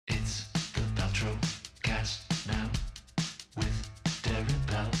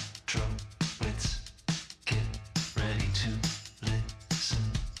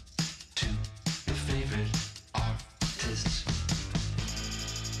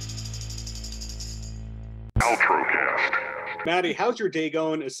Paltrocast. Madi, how's your day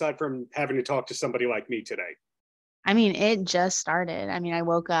going aside from having to talk to somebody like me today? I mean, it just started. I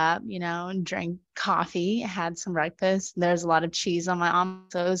woke up, drank coffee, had some breakfast. There's a lot of cheese on my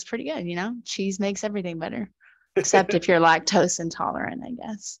omelet, so it was pretty good. Cheese makes everything better, except if you're lactose intolerant, I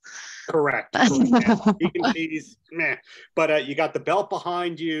guess. Correct. Yeah. Vegan cheese, meh. But you got the belt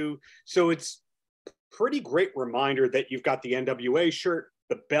behind you, so it's pretty great reminder that you've got the NWA shirt,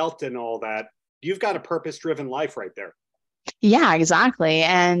 the belt, and all that. You've got a purpose-driven life right there. Yeah, exactly.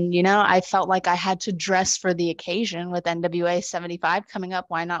 And, I felt like I had to dress for the occasion with NWA 75 coming up.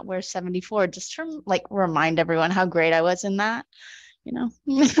 Why not wear 74? Just to remind everyone how great I was in that,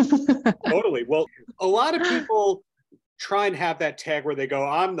 Totally. Well, a lot of people try and have that tag where they go,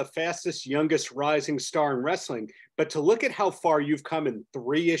 I'm the fastest, youngest rising star in wrestling. But to look at how far you've come in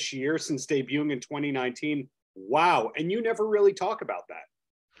 3-ish years since debuting in 2019, wow. And you never really talk about that.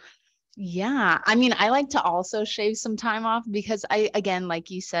 Yeah. I like to also shave some time off because again, like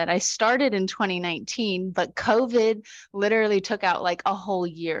you said, I started in 2019, but COVID literally took out like a whole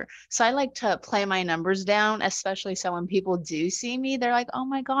year. So I like to play my numbers down, especially so when people do see me, they're like, oh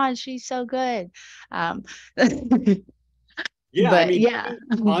my God, she's so good. Yeah, Yeah.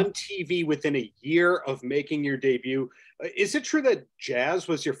 on TV within a year of making your debut, is it true that Jazz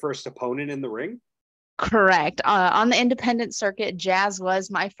was your first opponent in the ring? Correct. On the independent circuit, Jazz was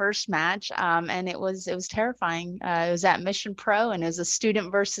my first match, and it was terrifying. It was at Mission Pro, and it was a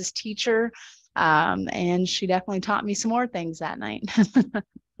student versus teacher, and she definitely taught me some more things that night.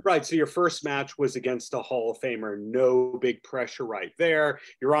 Right. So your first match was against a Hall of Famer. No big pressure right there.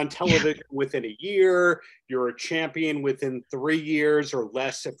 You're on television within a year. You're a champion within 3 years or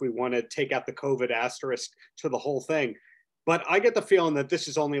less if we want to take out the COVID asterisk to the whole thing. But I get the feeling that this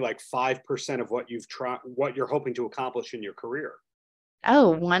is only like 5% of what what you're hoping to accomplish in your career.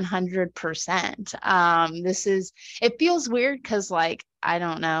 Oh, 100%. It feels weird because I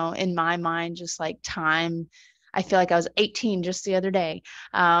don't know, in my mind, just like time, I feel like I was 18 just the other day.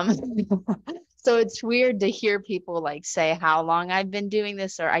 So it's weird to hear people say how long I've been doing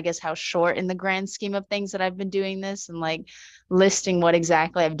this, or I guess how short in the grand scheme of things that I've been doing this, and listing what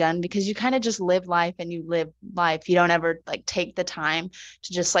exactly I've done, because you kind of just live life and you live life. You don't ever take the time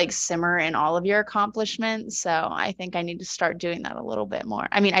to just simmer in all of your accomplishments. So I think I need to start doing that a little bit more.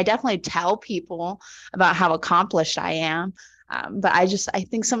 I definitely tell people about how accomplished I am. But I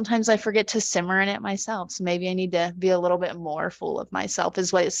think sometimes I forget to simmer in it myself. So maybe I need to be a little bit more full of myself,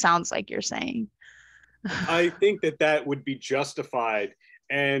 is what it sounds like you're saying. I think that would be justified.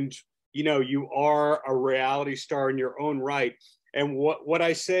 And, you are a reality star in your own right. And what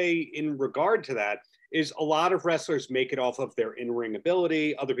I say in regard to that is a lot of wrestlers make it off of their in-ring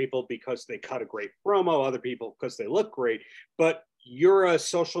ability, other people because they cut a great promo, other people because they look great. But you're a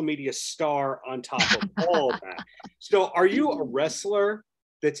social media star on top of all of that. So are you a wrestler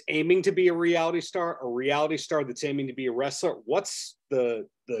that's aiming to be a reality star that's aiming to be a wrestler? What's the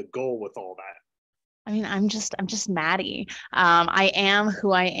goal with all that? I'm just Madi. I am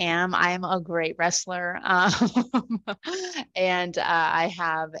who I am. I am a great wrestler. And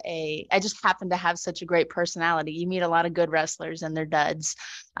I just happen to have such a great personality. You meet a lot of good wrestlers and they're duds.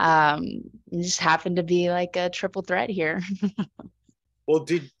 You just happen to be like a triple threat here. Well,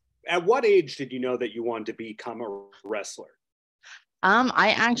 at what age did you know that you wanted to become a wrestler?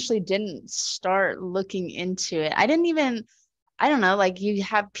 I actually didn't start looking into it. I don't know, you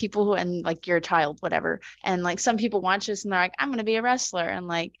have people who, and you're a child, whatever. And some people watch this and they're like, I'm going to be a wrestler.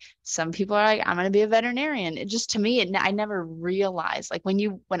 And some people are like, I'm going to be a veterinarian. It just, to me, I never realized,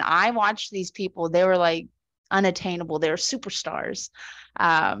 when I watched these people, they were unattainable. They were superstars.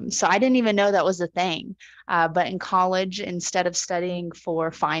 So I didn't even know that was a thing. But in college, instead of studying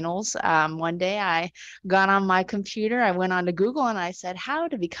for finals, one day I got on my computer, I went on to Google and I said, how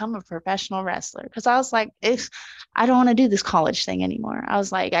to become a professional wrestler? Because I was like, I don't want to do this college thing anymore. I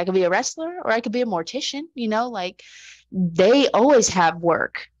was like, I could be a wrestler or I could be a mortician, they always have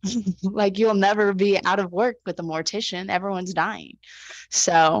work. You'll never be out of work with a mortician. Everyone's dying.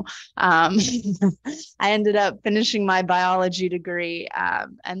 So I ended up finishing my biology degree.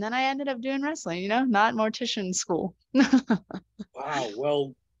 And then I ended up doing wrestling, not mortician school. Wow.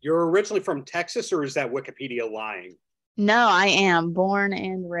 Well, you're originally from Texas, or is that Wikipedia lying? No, I am born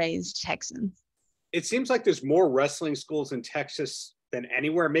and raised Texan. It seems like there's more wrestling schools in Texas than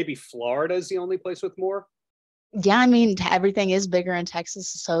anywhere. Maybe Florida is the only place with more. Yeah, everything is bigger in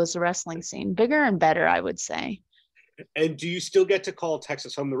Texas, so is the wrestling scene. Bigger and better, I would say. And do you still get to call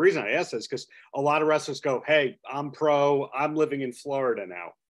Texas home? The reason I ask this is because a lot of wrestlers go, hey, I'm pro, I'm living in Florida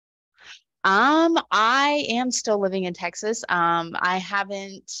now. I am still living in Texas. I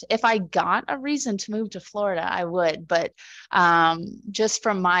haven't, if I got a reason to move to Florida, I would, but just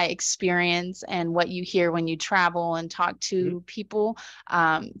from my experience and what you hear when you travel and talk to people,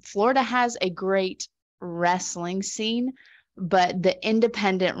 Florida has a great wrestling scene, but the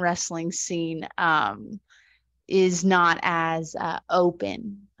independent wrestling scene is not as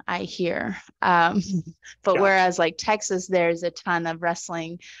open, I hear. But Gotcha. whereas like Texas, there's a ton of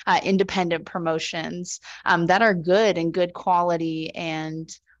wrestling independent promotions that are good and good quality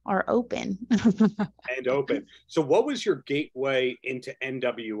and are open. And open. So, what was your gateway into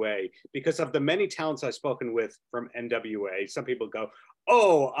NWA? Because of the many talents I've spoken with from NWA, some people go,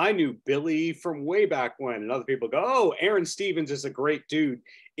 "Oh, I knew Billy from way back when," and other people go, "Oh, Aaron Stevens is a great dude."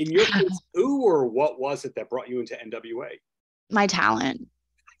 In your case, who or what was it that brought you into NWA? My talent.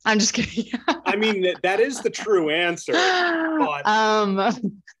 I'm just kidding. I mean, that is the true answer. But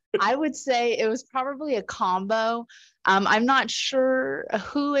I would say it was probably a combo. I'm not sure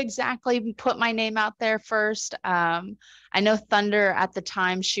who exactly put my name out there first. I know Thunder at the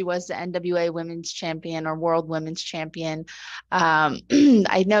time, she was the NWA Women's Champion or World Women's Champion.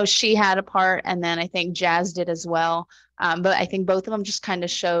 I know she had a part, and then I think Jazz did as well. But I think both of them just kind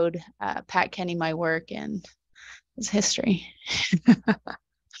of showed Pat Kenny my work, and it's history.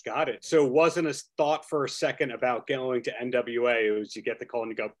 got it. So it wasn't a thought for a second about going to NWA. It was you get the call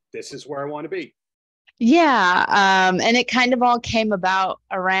and you go, "This is where I want to be." Yeah, and it kind of all came about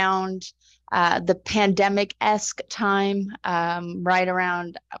around the pandemic-esque time, right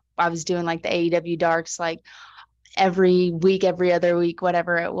around I was doing like the AEW Darks like every week, every other week,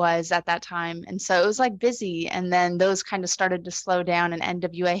 whatever it was at that time. And so it was like busy. And then those kind of started to slow down and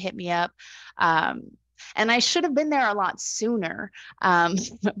NWA hit me up. Um, and I should have been there a lot sooner.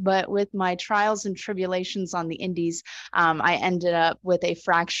 But with my trials and tribulations on the indies, I ended up with a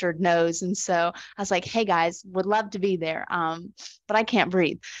fractured nose. And so I was like, hey guys, would love to be there, but I can't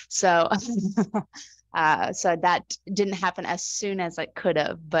breathe. So so that didn't happen as soon as it could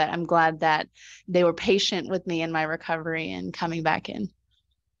have, but I'm glad that they were patient with me in my recovery and coming back in.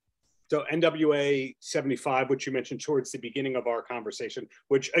 So NWA 75, which you mentioned towards the beginning of our conversation,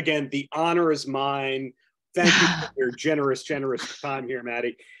 which again, the honor is mine. Thank you for your generous time here,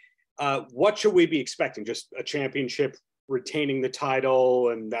 Madi. What should we be expecting? Just a championship, retaining the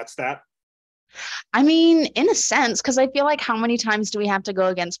title, and that's that? I mean, in a sense, because I feel like how many times do we have to go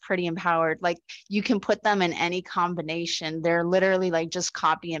against Pretty Empowered? Like you can put them in any combination. They're literally like just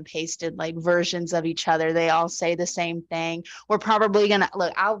copy and pasted like versions of each other. They all say the same thing. We're probably gonna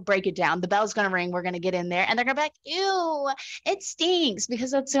look, I'll break it down. The bell's gonna ring, we're gonna get in there, and they're gonna be like, ew, it stinks,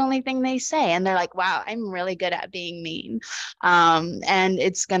 because that's the only thing they say. And they're like, wow, I'm really good at being mean. And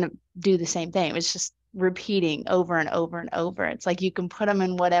it's gonna do the same thing. It's just repeating over and over and over. It's like you can put them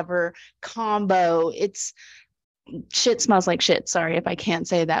in whatever combo. It's shit smells like shit. Sorry if I can't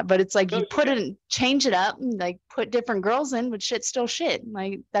say that, but it's like you put it and change it up and like put different girls in, but shit's still shit.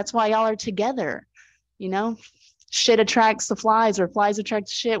 Like that's why y'all are together, you know? Shit attracts the flies or flies attract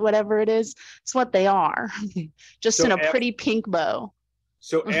shit, whatever it is. It's what they are. Just so in a pretty pink bow.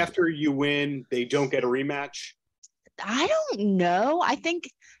 So after you win, they don't get a rematch? I don't know.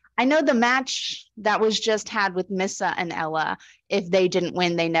 I know the match that was just had with Missa and Ella, if they didn't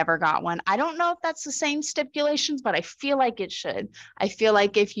win, they never got one. I don't know if that's the same stipulations, but I feel like it should. I feel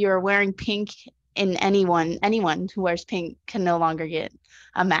like if you're wearing pink in anyone who wears pink can no longer get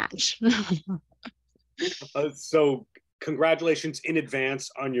a match. So congratulations in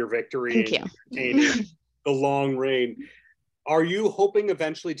advance on your victory. Thank you. The long reign. Are you hoping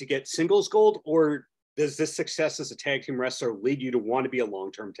eventually to get singles gold, or does this success as a tag team wrestler lead you to want to be a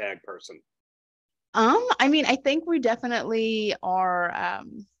long-term tag person? I mean, I think we definitely are.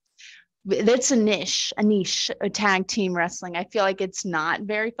 It's a niche, a tag team wrestling. I feel like it's not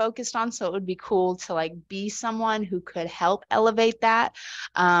very focused on, so it would be cool to like be someone who could help elevate that.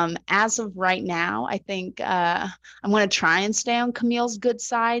 As of right now, I think I'm going to try and stay on Camille's good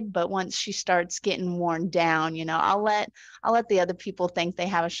side, but once she starts getting worn down, you know, I'll let the other people think they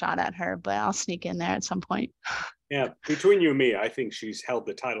have a shot at her, but I'll sneak in there at some point. Yeah, between you and me, I think she's held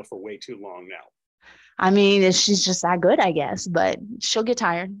the title for way too long now. I mean, she's just that good, I guess, but she'll get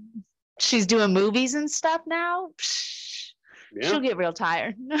tired. She's doing movies and stuff now. Yeah. She'll get real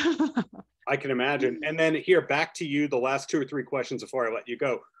tired. I can imagine. And then here, back to you, the last 2 or 3 questions before I let you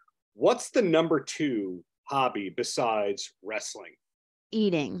go. What's the number 2 hobby besides wrestling?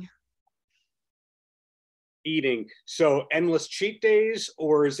 Eating. So endless cheat days,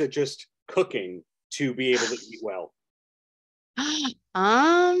 or is it just cooking to be able to eat well?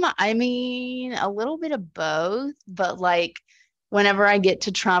 I mean, a little bit of both, but like whenever I get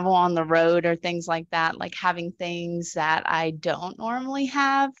to travel on the road or things like that, like having things that I don't normally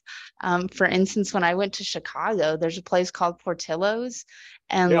have. For instance, when I went to Chicago, there's a place called Portillo's,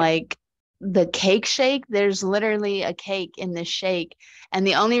 and Yeah. like the cake shake, there's literally a cake in this shake. And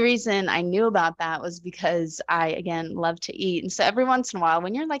the only reason I knew about that was because I, again, love to eat. And so every once in a while,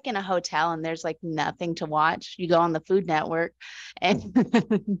 when you're like in a hotel and there's like nothing to watch, you go on the Food Network and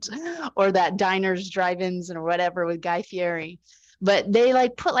or that Diners, Drive-ins, or whatever with Guy Fieri. But they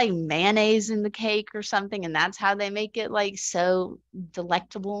like put like mayonnaise in the cake or something, and that's how they make it like so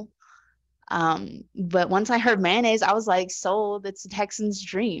delectable. But once I heard mayonnaise, I was like, sold. It's a Texan's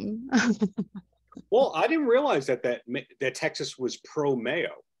dream. Well, I didn't realize that Texas was pro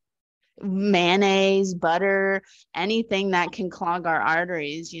mayo. Mayonnaise, butter, anything that can clog our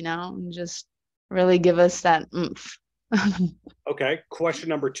arteries, and just really give us that oomph. Okay. Question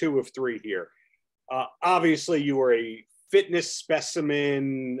number 2 of 3 here. Obviously, you are a fitness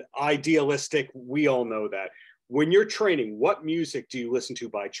specimen, idealistic. We all know that. When you're training, what music do you listen to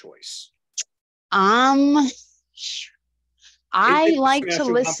by choice? I like to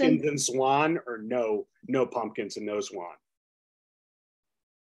Smashing listen. Pumpkins and Swan, or no Pumpkins and no Swan?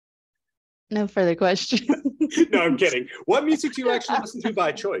 No further question. No, I'm kidding. What music do you actually listen to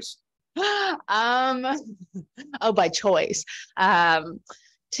by choice? By choice.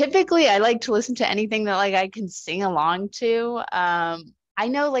 Typically I like to listen to anything that like I can sing along to. I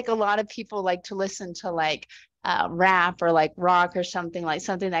know like a lot of people like to listen to like rap or like rock or something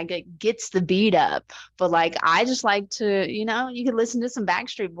that gets the beat up. But like I just like to, you could listen to some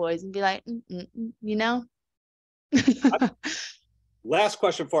Backstreet Boys and be like, Last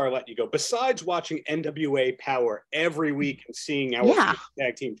question before I let you go. Besides watching NWA Power every week and seeing our Yeah,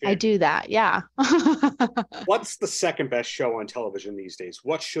 tag team I do that. Yeah. what's the second best show on television these days?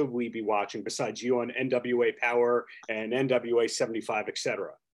 What should we be watching besides you on NWA Power and NWA 75,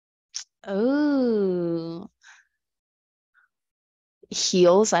 etc.? Oh,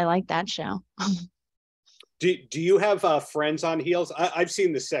 Heels. I like that show. Do you have friends on Heels? I've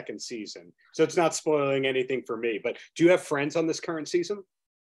seen the second season, so it's not spoiling anything for me. But do you have friends on this current season?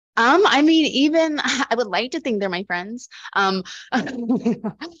 I mean, even I would like to think they're my friends. I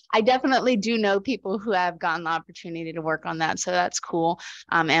definitely do know people who have gotten the opportunity to work on that, so that's cool.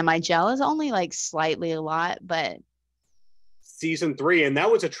 And my gel is only like slightly a lot, but Season 3, and that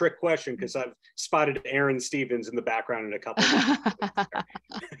was a trick question because I've spotted Aaron Stevens in the background in a couple of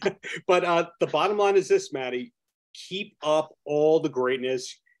But the bottom line is this, Madi: keep up all the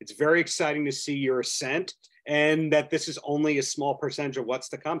greatness. It's very exciting to see your ascent, and that this is only a small percentage of what's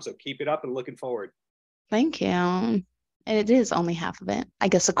to come. So keep it up, and looking forward. thank you. It is only half of it. I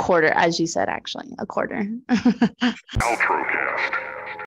guess a quarter, as you said, actually, a quarter. Paltrocast.